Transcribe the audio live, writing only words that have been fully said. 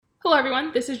Hello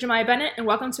everyone, this is Jemiah Bennett and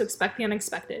welcome to Expect the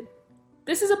Unexpected.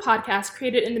 This is a podcast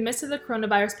created in the midst of the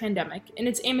coronavirus pandemic, and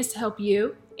its aim is to help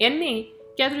you and me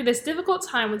get through this difficult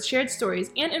time with shared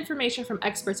stories and information from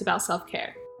experts about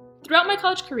self-care. Throughout my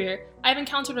college career, I've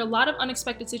encountered a lot of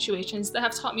unexpected situations that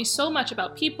have taught me so much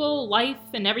about people, life,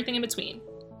 and everything in between.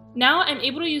 Now I'm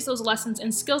able to use those lessons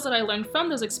and skills that I learned from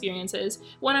those experiences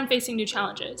when I'm facing new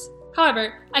challenges.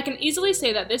 However, I can easily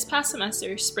say that this past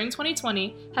semester, spring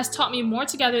 2020, has taught me more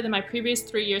together than my previous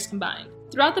 3 years combined.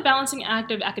 Throughout the balancing act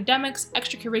of academics,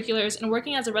 extracurriculars, and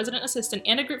working as a resident assistant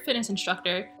and a group fitness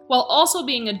instructor, while also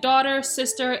being a daughter,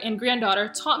 sister, and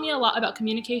granddaughter, taught me a lot about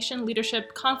communication,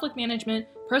 leadership, conflict management,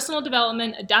 personal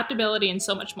development, adaptability, and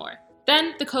so much more.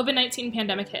 Then, the COVID-19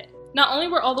 pandemic hit. Not only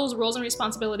were all those roles and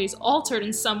responsibilities altered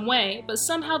in some way, but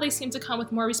somehow they seemed to come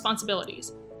with more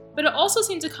responsibilities. But it also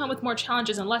seemed to come with more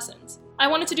challenges and lessons. I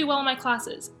wanted to do well in my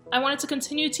classes. I wanted to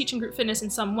continue teaching group fitness in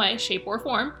some way, shape, or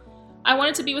form. I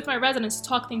wanted to be with my residents to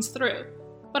talk things through.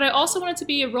 But I also wanted to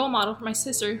be a role model for my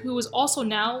sister, who was also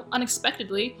now,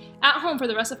 unexpectedly, at home for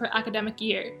the rest of her academic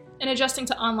year and adjusting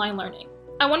to online learning.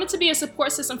 I wanted to be a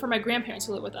support system for my grandparents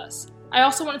who live with us. I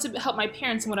also wanted to help my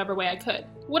parents in whatever way I could.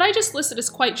 What I just listed is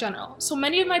quite general, so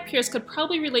many of my peers could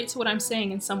probably relate to what I'm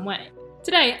saying in some way.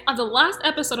 Today, on the last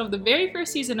episode of the very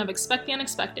first season of Expect the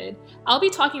Unexpected, I'll be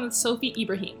talking with Sophie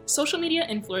Ibrahim, social media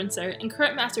influencer and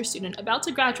current master's student about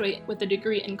to graduate with a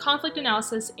degree in conflict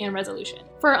analysis and resolution.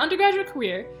 For her undergraduate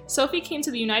career, Sophie came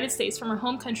to the United States from her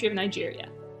home country of Nigeria.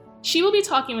 She will be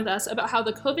talking with us about how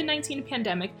the COVID-19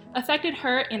 pandemic affected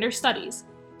her and her studies.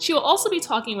 She will also be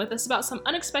talking with us about some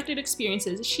unexpected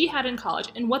experiences she had in college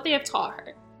and what they have taught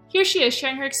her. Here she is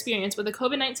sharing her experience with the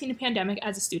COVID-19 pandemic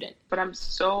as a student. But I'm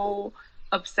so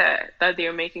upset that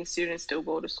they're making students still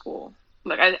go to school.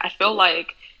 I feel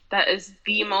like that is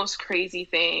the most crazy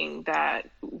thing that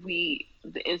the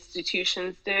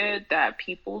institutions did, that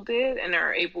people did and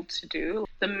are able to do.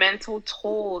 The mental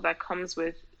toll that comes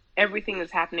with everything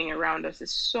that's happening around us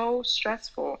is so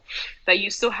stressful that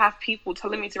you still have people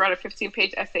telling me to write a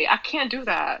 15-page essay. I can't do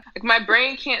that. My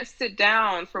brain can't sit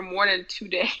down for more than 2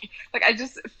 days. I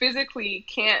just physically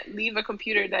can't leave a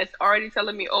computer that's already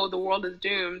telling me, oh, the world is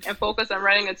doomed, and focus on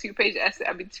writing a 15-page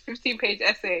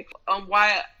essay on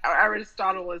why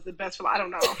Aristotle is the best for, I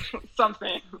don't know,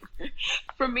 something.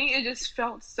 For me, it just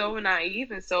felt so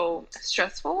naive and so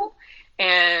stressful.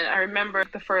 And I remember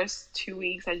the first 2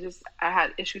 weeks, I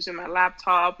had issues with my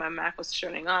laptop. My Mac was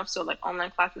shutting off. So online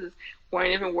classes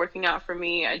weren't even working out for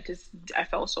me. I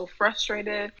felt so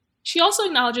frustrated. She also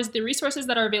acknowledges the resources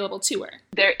that are available to her.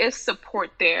 There is support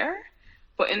there.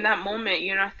 But in that moment,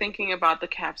 you're not thinking about the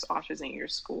CAPS office in your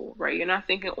school, right? You're not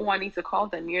thinking, oh, I need to call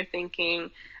them. You're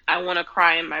thinking, I want to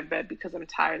cry in my bed because I'm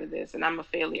tired of this and I'm a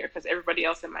failure because everybody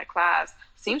else in my class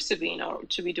seems to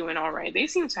be doing all right. They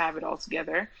seem to have it all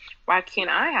together. Why can't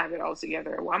I have it all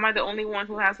together? Why am I the only one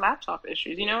who has laptop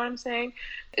issues? You know what I'm saying?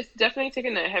 It's definitely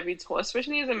taken a heavy toll,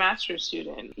 especially as a master's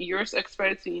student. You're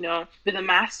expected to, be the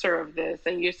master of this,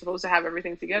 and you're supposed to have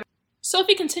everything together.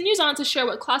 Sophie continues on to share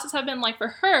what classes have been like for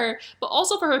her, but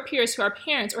also for her peers who are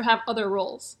parents or have other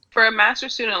roles. For a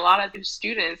master's student, a lot of these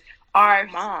students are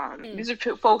moms. These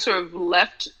are folks who have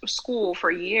left school for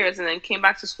years and then came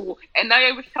back to school. And now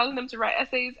you're telling them to write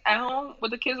essays at home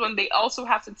with the kids when they also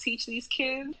have to teach these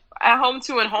kids at home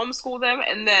too and homeschool them.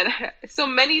 And then so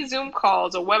many Zoom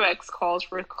calls or WebEx calls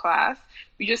for class.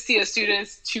 You just see a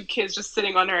student's 2 kids just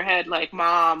sitting on her head like,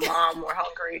 Mom, we're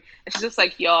hungry. And she's just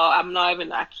like, y'all,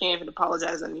 I can't even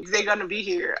apologize. They're going to be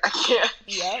here. I can't.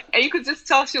 Yep. And you could just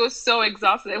tell she was so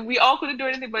exhausted. And we all couldn't do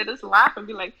anything but just laugh and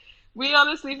be like, we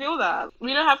honestly feel that.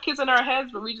 We don't have kids in our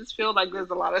heads, but we just feel like there's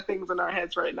a lot of things in our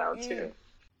heads right now, too.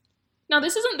 Now,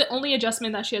 this isn't the only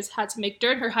adjustment that she has had to make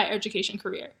during her higher education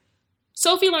career.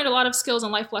 Sophie learned a lot of skills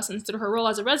and life lessons through her role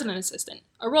as a resident assistant,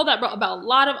 a role that brought about a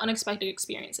lot of unexpected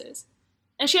experiences.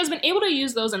 And she has been able to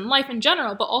use those in life in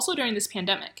general, but also during this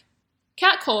pandemic.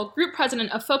 Kat Cole, group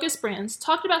president of Focus Brands,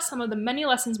 talked about some of the many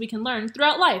lessons we can learn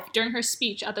throughout life during her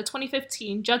speech at the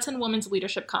 2015 Judson Women's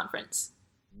Leadership Conference.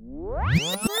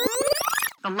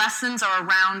 The lessons are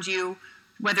around you,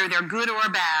 whether they're good or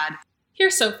bad.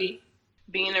 Here's Sophie.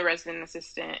 Being a resident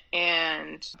assistant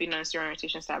and being on the student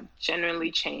orientation staff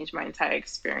genuinely changed my entire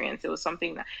experience. It was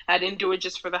something that I didn't do it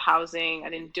just for the housing. I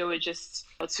didn't do it just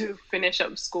to finish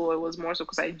up school. It was more so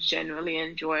because I genuinely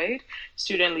enjoyed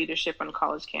student leadership on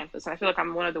college campus. And I feel like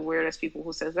I'm one of the weirdest people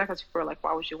who says that, because people are like,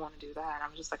 why would you want to do that? And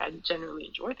I'm just like, I genuinely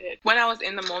enjoyed it. When I was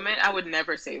in the moment, I would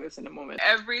never say this in the moment.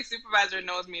 Every supervisor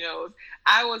knows.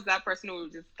 I was that person who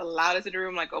was just the loudest in the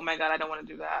room, like, oh my God, I don't want to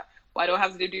do that. Why do I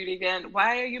have to do duty again?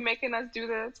 Why are you making us do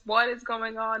this? What is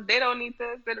going on? They don't need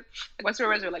this. My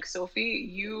supervisors were like, Sophie,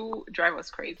 you drive us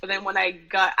crazy. But then when I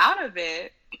got out of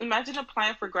it, imagine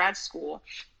applying for grad school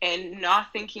and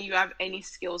not thinking you have any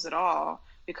skills at all,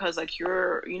 because like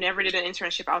you never did an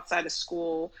internship outside of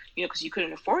school, because you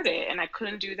couldn't afford it. And I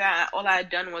couldn't do that. All I had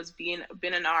done was been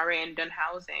an RA and done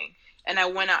housing. And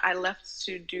I left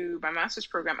to do my master's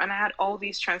program, and I had all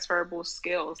these transferable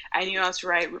skills. I knew how to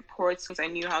write reports. I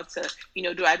knew how to,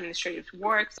 do administrative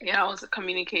work. I was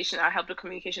I helped with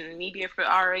communication and media for the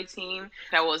RA team.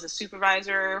 I was a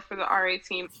supervisor for the RA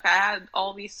team. I had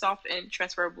all these soft and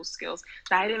transferable skills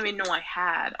that I didn't even know I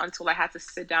had until I had to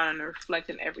sit down and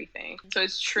reflect on everything. So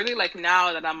it's truly like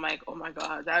now that I'm like, oh my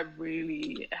God, that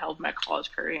really helped my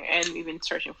college career, and even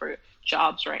searching for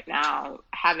jobs right now,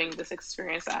 having this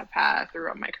experience that I've had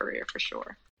throughout my career for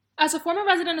sure. As a former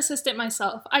resident assistant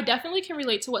myself, I definitely can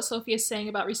relate to what Sophie is saying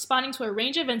about responding to a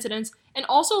range of incidents and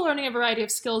also learning a variety of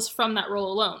skills from that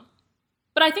role alone.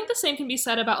 But I think the same can be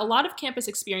said about a lot of campus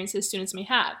experiences students may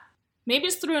have. Maybe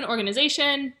it's through an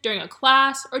organization, during a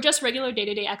class, or just regular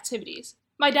day-to-day activities.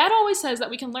 My dad always says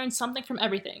that we can learn something from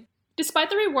everything.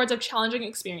 Despite the rewards of challenging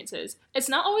experiences, it's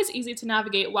not always easy to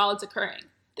navigate while it's occurring.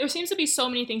 There seems to be so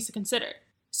many things to consider.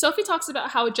 Sophie talks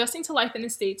about how adjusting to life in the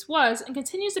States was and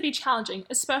continues to be challenging,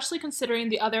 especially considering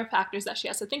the other factors that she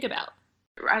has to think about.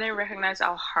 I didn't recognize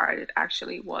how hard it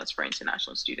actually was for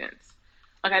international students.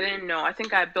 Like, I didn't know. I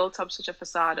think I built up such a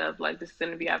facade of, like, this is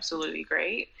going to be absolutely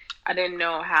great. I didn't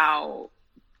know how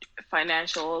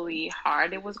financially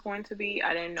hard it was going to be.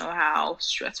 I didn't know how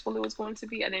stressful it was going to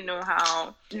be. I didn't know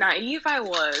how naive I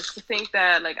was to think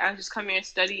that, like, I just come here and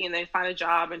study and then find a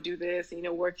job and do this and,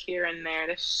 work here and there.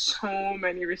 There's so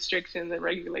many restrictions and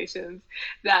regulations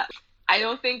that I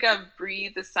don't think I've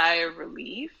breathed a sigh of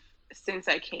relief since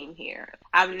I came here.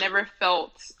 I've never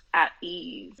felt at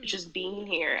ease just being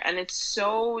here, and it's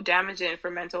so damaging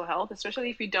for mental health, especially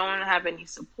if you don't have any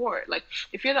support. Like,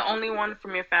 if you're the only one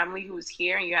from your family who's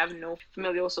here and you have no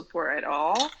familial support at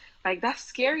all, like, that's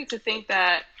scary to think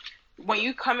that when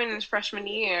you come in as freshman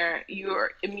year,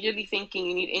 you're immediately thinking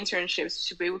you need internships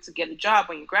to be able to get a job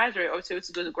when you graduate, or to be able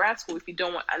to go to grad school if you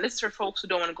don't want, at least for folks who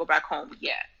don't want to go back home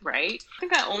yet, right? I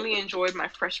think I only enjoyed my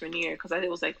freshman year because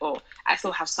it was like, oh, I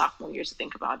still have sophomore year to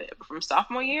think about it. But from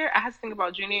sophomore year, I had to think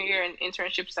about junior year and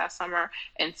internships that summer,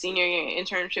 and senior year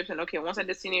internships. And okay, once I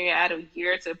did senior year, I had a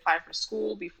year to apply for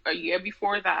school. A year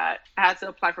before that, I had to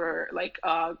apply for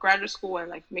graduate school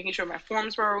and like making sure my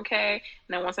forms were okay.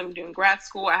 And then once I'm doing grad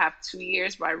school, I have 2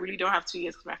 years, but I really don't have 2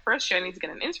 years because my first year I need to get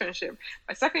an internship.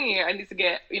 My second year I need to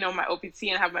get my OPT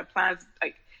and have my plans.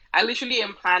 Like, I literally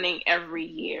am planning every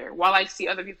year. While I see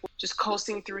other people just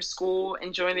coasting through school,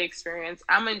 enjoying the experience,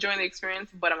 I'm enjoying the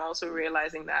experience, but I'm also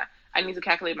realizing that I need to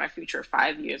calculate my future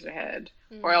 5 years ahead,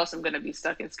 or else I'm going to be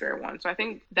stuck in square one. So I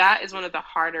think that is one of the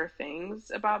harder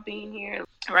things about being here.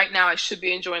 Right now, I should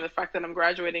be enjoying the fact that I'm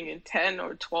graduating in 10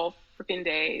 or 12 freaking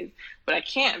days, but I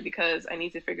can't because I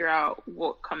need to figure out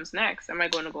what comes next. Am I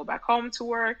going to go back home to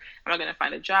work? Am I going to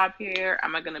find a job here?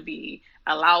 Am I going to be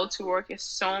allowed to work? There's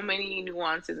so many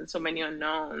nuances and so many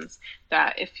unknowns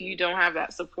that if you don't have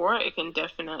that support, it can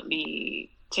definitely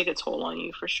take a toll on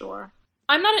you for sure.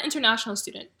 I'm not an international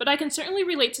student, but I can certainly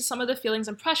relate to some of the feelings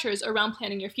and pressures around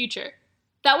planning your future.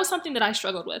 That was something that I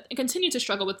struggled with and continue to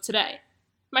struggle with today.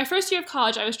 My first year of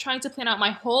college, I was trying to plan out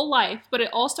my whole life, but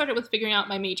it all started with figuring out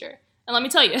my major. And let me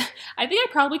tell you, I think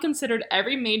I probably considered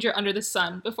every major under the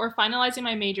sun before finalizing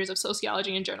my majors of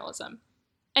sociology and journalism.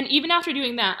 And even after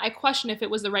doing that, I questioned if it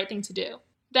was the right thing to do.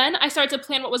 Then I started to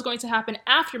plan what was going to happen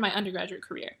after my undergraduate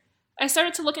career. I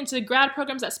started to look into grad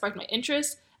programs that sparked my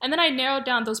interest, and then I narrowed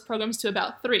down those programs to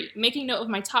about 3, making note of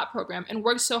my top program, and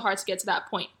worked so hard to get to that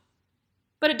point.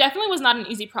 But it definitely was not an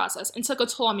easy process and took a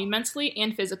toll on me mentally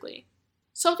and physically.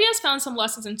 Sophie has found some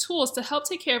lessons and tools to help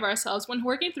take care of ourselves when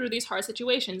working through these hard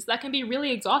situations that can be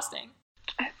really exhausting.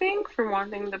 I think, for one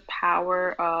thing, the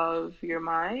power of your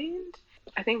mind.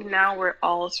 I think now we're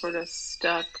all sort of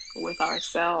stuck with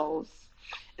ourselves,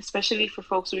 especially for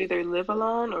folks who either live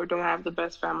alone or don't have the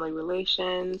best family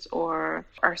relations, or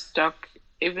are stuck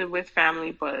even with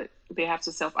family, but they have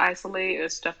to self-isolate or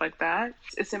stuff like that.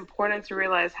 It's important to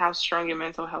realize how strong your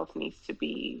mental health needs to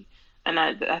be. And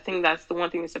I think that's the one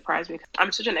thing that surprised me.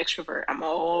 I'm such an extrovert. I'm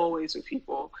always with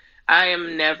people. I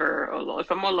am never alone.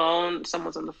 If I'm alone,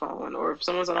 someone's on the phone, or if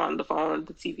someone's not on the phone,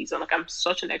 the TV's on. Like, I'm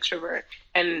such an extrovert.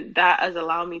 And that has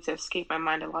allowed me to escape my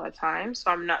mind a lot of times.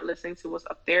 So I'm not listening to what's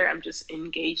up there. I'm just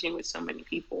engaging with so many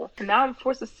people. And now I'm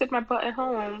forced to sit my butt at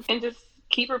home and just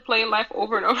keep replaying life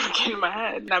over and over again in my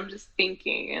head. And I'm just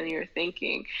thinking and you're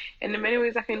thinking. And in many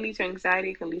ways, that can lead to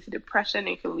anxiety, it can lead to depression,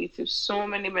 it can lead to so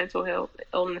many mental health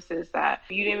illnesses that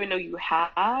you didn't even know you had.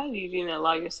 You didn't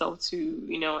allow yourself to,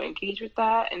 engage with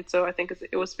that. And so I think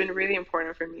it's been really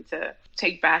important for me to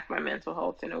take back my mental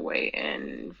health in a way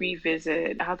and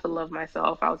revisit how to love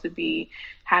myself, how to be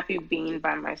happy being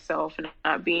by myself and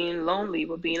not being lonely,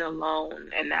 but being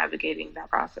alone and navigating that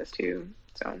process too.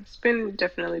 So it's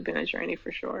definitely been a journey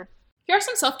for sure. Here are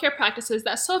some self-care practices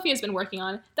that Sophie has been working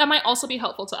on that might also be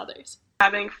helpful to others.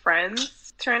 Having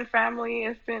friends turn family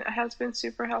has been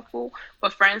super helpful,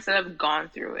 but friends that have gone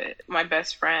through it. My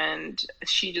best friend,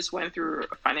 she just went through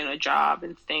finding a job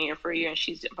and staying here for a year, and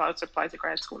she's about to apply to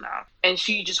grad school now. And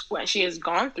she has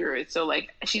gone through it. So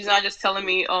like, she's not just telling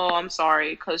me, oh, I'm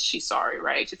sorry, because she's sorry,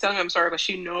 right? She's telling me I'm sorry because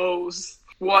she knows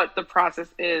what the process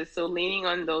is. So leaning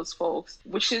on those folks,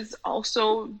 which is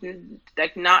also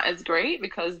like not as great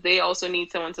because they also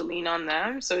need someone to lean on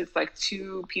them. So it's like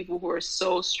two people who are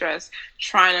so stressed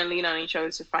trying to lean on each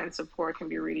other to find support can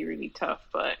be really, really tough.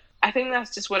 But I think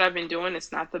that's just what I've been doing.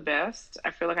 It's not the best. I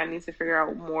feel like I need to figure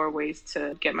out more ways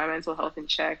to get my mental health in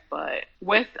check. But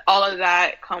with all of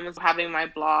that comes having my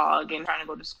blog and trying to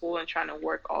go to school and trying to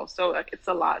work also. Like, it's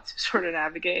a lot to sort of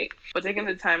navigate. But taking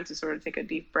the time to sort of take a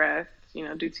deep breath,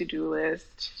 do to-do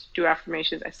list, do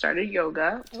affirmations. I started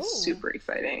yoga, which is super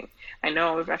exciting. I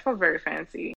know, I feel very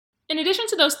fancy. In addition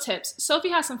to those tips, Sophie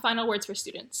has some final words for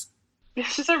students.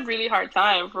 It's just a really hard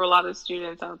time for a lot of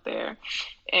students out there.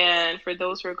 And for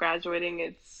those who are graduating,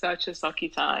 it's such a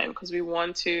sucky time because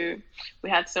we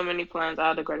had so many plans. I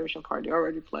had a graduation party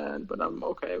already planned, but I'm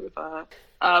okay with that.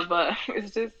 But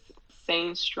it's just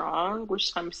staying strong,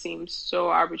 which sometimes seems so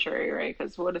arbitrary, right?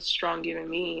 Because what does strong even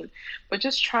mean? But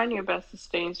just trying your best to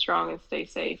stay strong and stay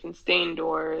safe and stay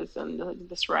indoors and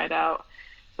just ride out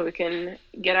so we can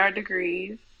get our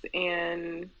degrees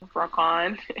and rock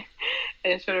on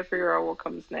and try to figure out what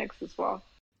comes next as well.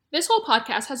 This whole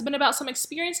podcast has been about some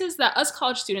experiences that us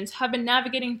college students have been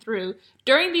navigating through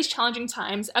during these challenging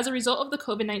times as a result of the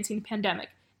COVID-19 pandemic,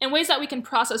 and ways that we can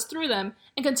process through them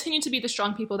and continue to be the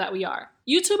strong people that we are.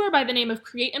 YouTuber by the name of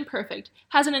Create Imperfect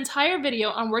has an entire video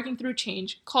on working through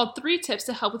change called 3 Tips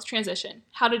to Help with Transition,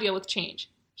 How to Deal with Change.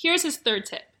 Here's his 3rd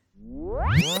tip.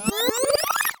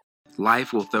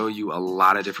 Life will throw you a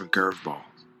lot of different curveballs.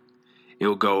 It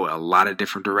will go a lot of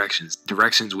different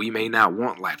directions we may not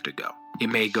want life to go. It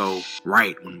may go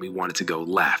right when we want it to go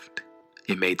left.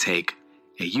 It may take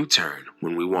a U-turn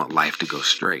when we want life to go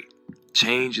straight.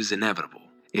 Change is inevitable.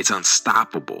 It's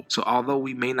unstoppable. So although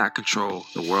we may not control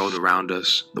the world around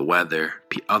us, the weather,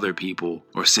 other people,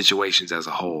 or situations as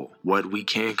a whole, what we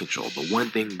can control, the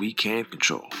one thing we can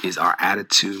control, is our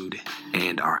attitude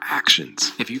and our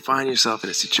actions. If you find yourself in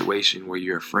a situation where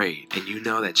you're afraid and you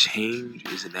know that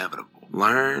change is inevitable,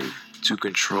 learn to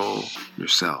control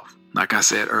yourself. Like I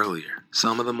said earlier,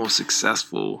 some of the most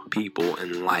successful people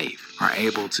in life are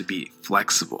able to be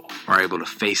flexible, are able to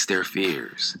face their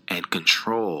fears and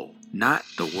control not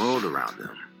the world around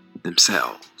them,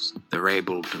 themselves. They're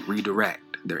able to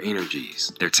redirect their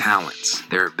energies, their talents,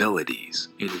 their abilities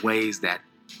in ways that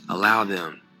allow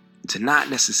them to not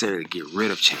necessarily get rid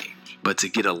of change, but to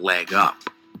get a leg up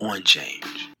on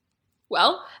change.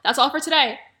 Well, that's all for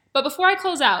today. But before I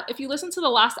close out, if you listened to the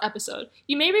last episode,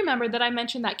 you may remember that I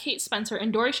mentioned that Kate Spencer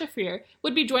and Dori Shafrir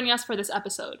would be joining us for this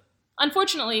episode.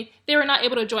 Unfortunately, they were not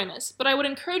able to join us, but I would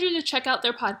encourage you to check out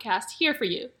their podcast, Here For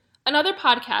You, another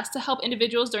podcast to help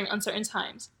individuals during uncertain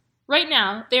times. Right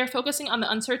now, they are focusing on the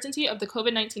uncertainty of the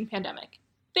COVID-19 pandemic.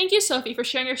 Thank you, Sophie, for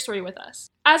sharing your story with us.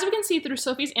 As we can see through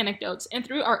Sophie's anecdotes and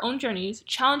through our own journeys,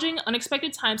 challenging,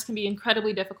 unexpected times can be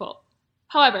incredibly difficult.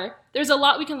 However, there's a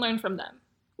lot we can learn from them.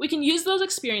 We can use those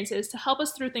experiences to help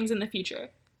us through things in the future.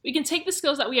 We can take the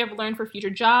skills that we have learned for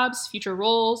future jobs, future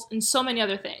roles, and so many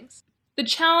other things. The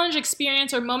challenge,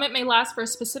 experience, or moment may last for a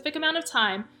specific amount of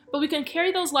time, but we can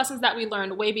carry those lessons that we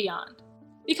learned way beyond.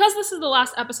 Because this is the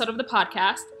last episode of the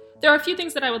podcast, there are a few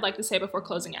things that I would like to say before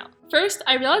closing out. First,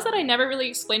 I realized that I never really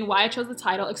explained why I chose the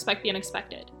title Expect the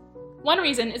Unexpected. One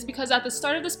reason is because at the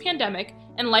start of this pandemic,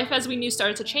 and life as we knew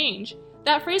started to change,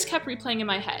 that phrase kept replaying in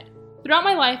my head. Throughout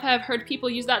my life, I have heard people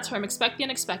use that term, expect the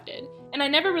unexpected, and I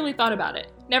never really thought about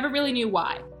it, never really knew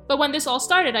why. But when this all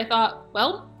started, I thought,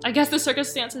 well, I guess the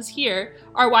circumstances here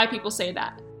are why people say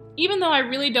that, even though I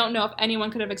really don't know if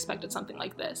anyone could have expected something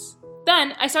like this.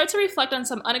 Then, I started to reflect on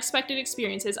some unexpected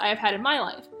experiences I have had in my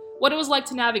life, what it was like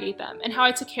to navigate them, and how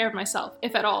I took care of myself,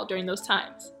 if at all, during those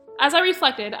times. As I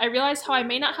reflected, I realized how I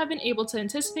may not have been able to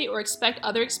anticipate or expect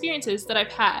other experiences that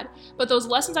I've had, but those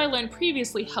lessons I learned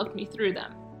previously helped me through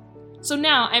them. So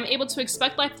now, I'm able to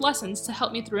expect life lessons to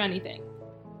help me through anything.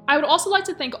 I would also like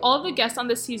to thank all of the guests on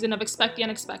this season of Expect the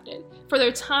Unexpected for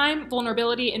their time,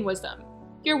 vulnerability, and wisdom.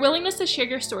 Your willingness to share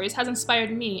your stories has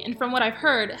inspired me, and from what I've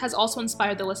heard, has also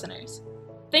inspired the listeners.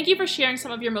 Thank you for sharing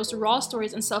some of your most raw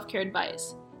stories and self-care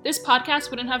advice. This podcast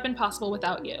wouldn't have been possible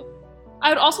without you. I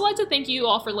would also like to thank you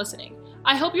all for listening.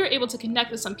 I hope you're able to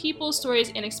connect with some people,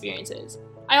 stories, and experiences.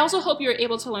 I also hope you're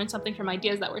able to learn something from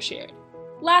ideas that were shared.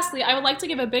 Lastly, I would like to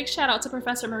give a big shout out to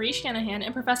Professor Marie Shanahan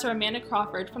and Professor Amanda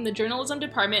Crawford from the Journalism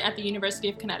Department at the University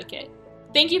of Connecticut.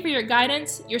 Thank you for your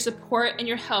guidance, your support, and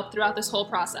your help throughout this whole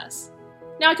process.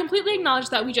 Now, I completely acknowledge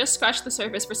that we just scratched the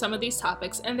surface for some of these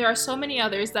topics, and there are so many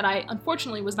others that I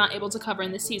unfortunately was not able to cover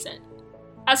in this season.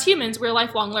 As humans, we're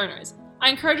lifelong learners.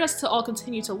 I encourage us to all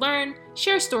continue to learn,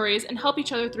 share stories, and help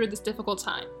each other through this difficult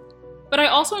time. But I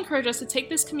also encourage us to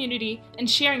take this community and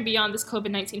sharing beyond this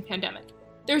COVID-19 pandemic.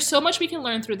 There's so much we can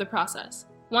learn through the process.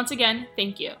 Once again,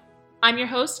 thank you. I'm your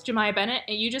host, Jemiah Bennett,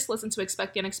 and you just listened to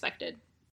Expect the Unexpected.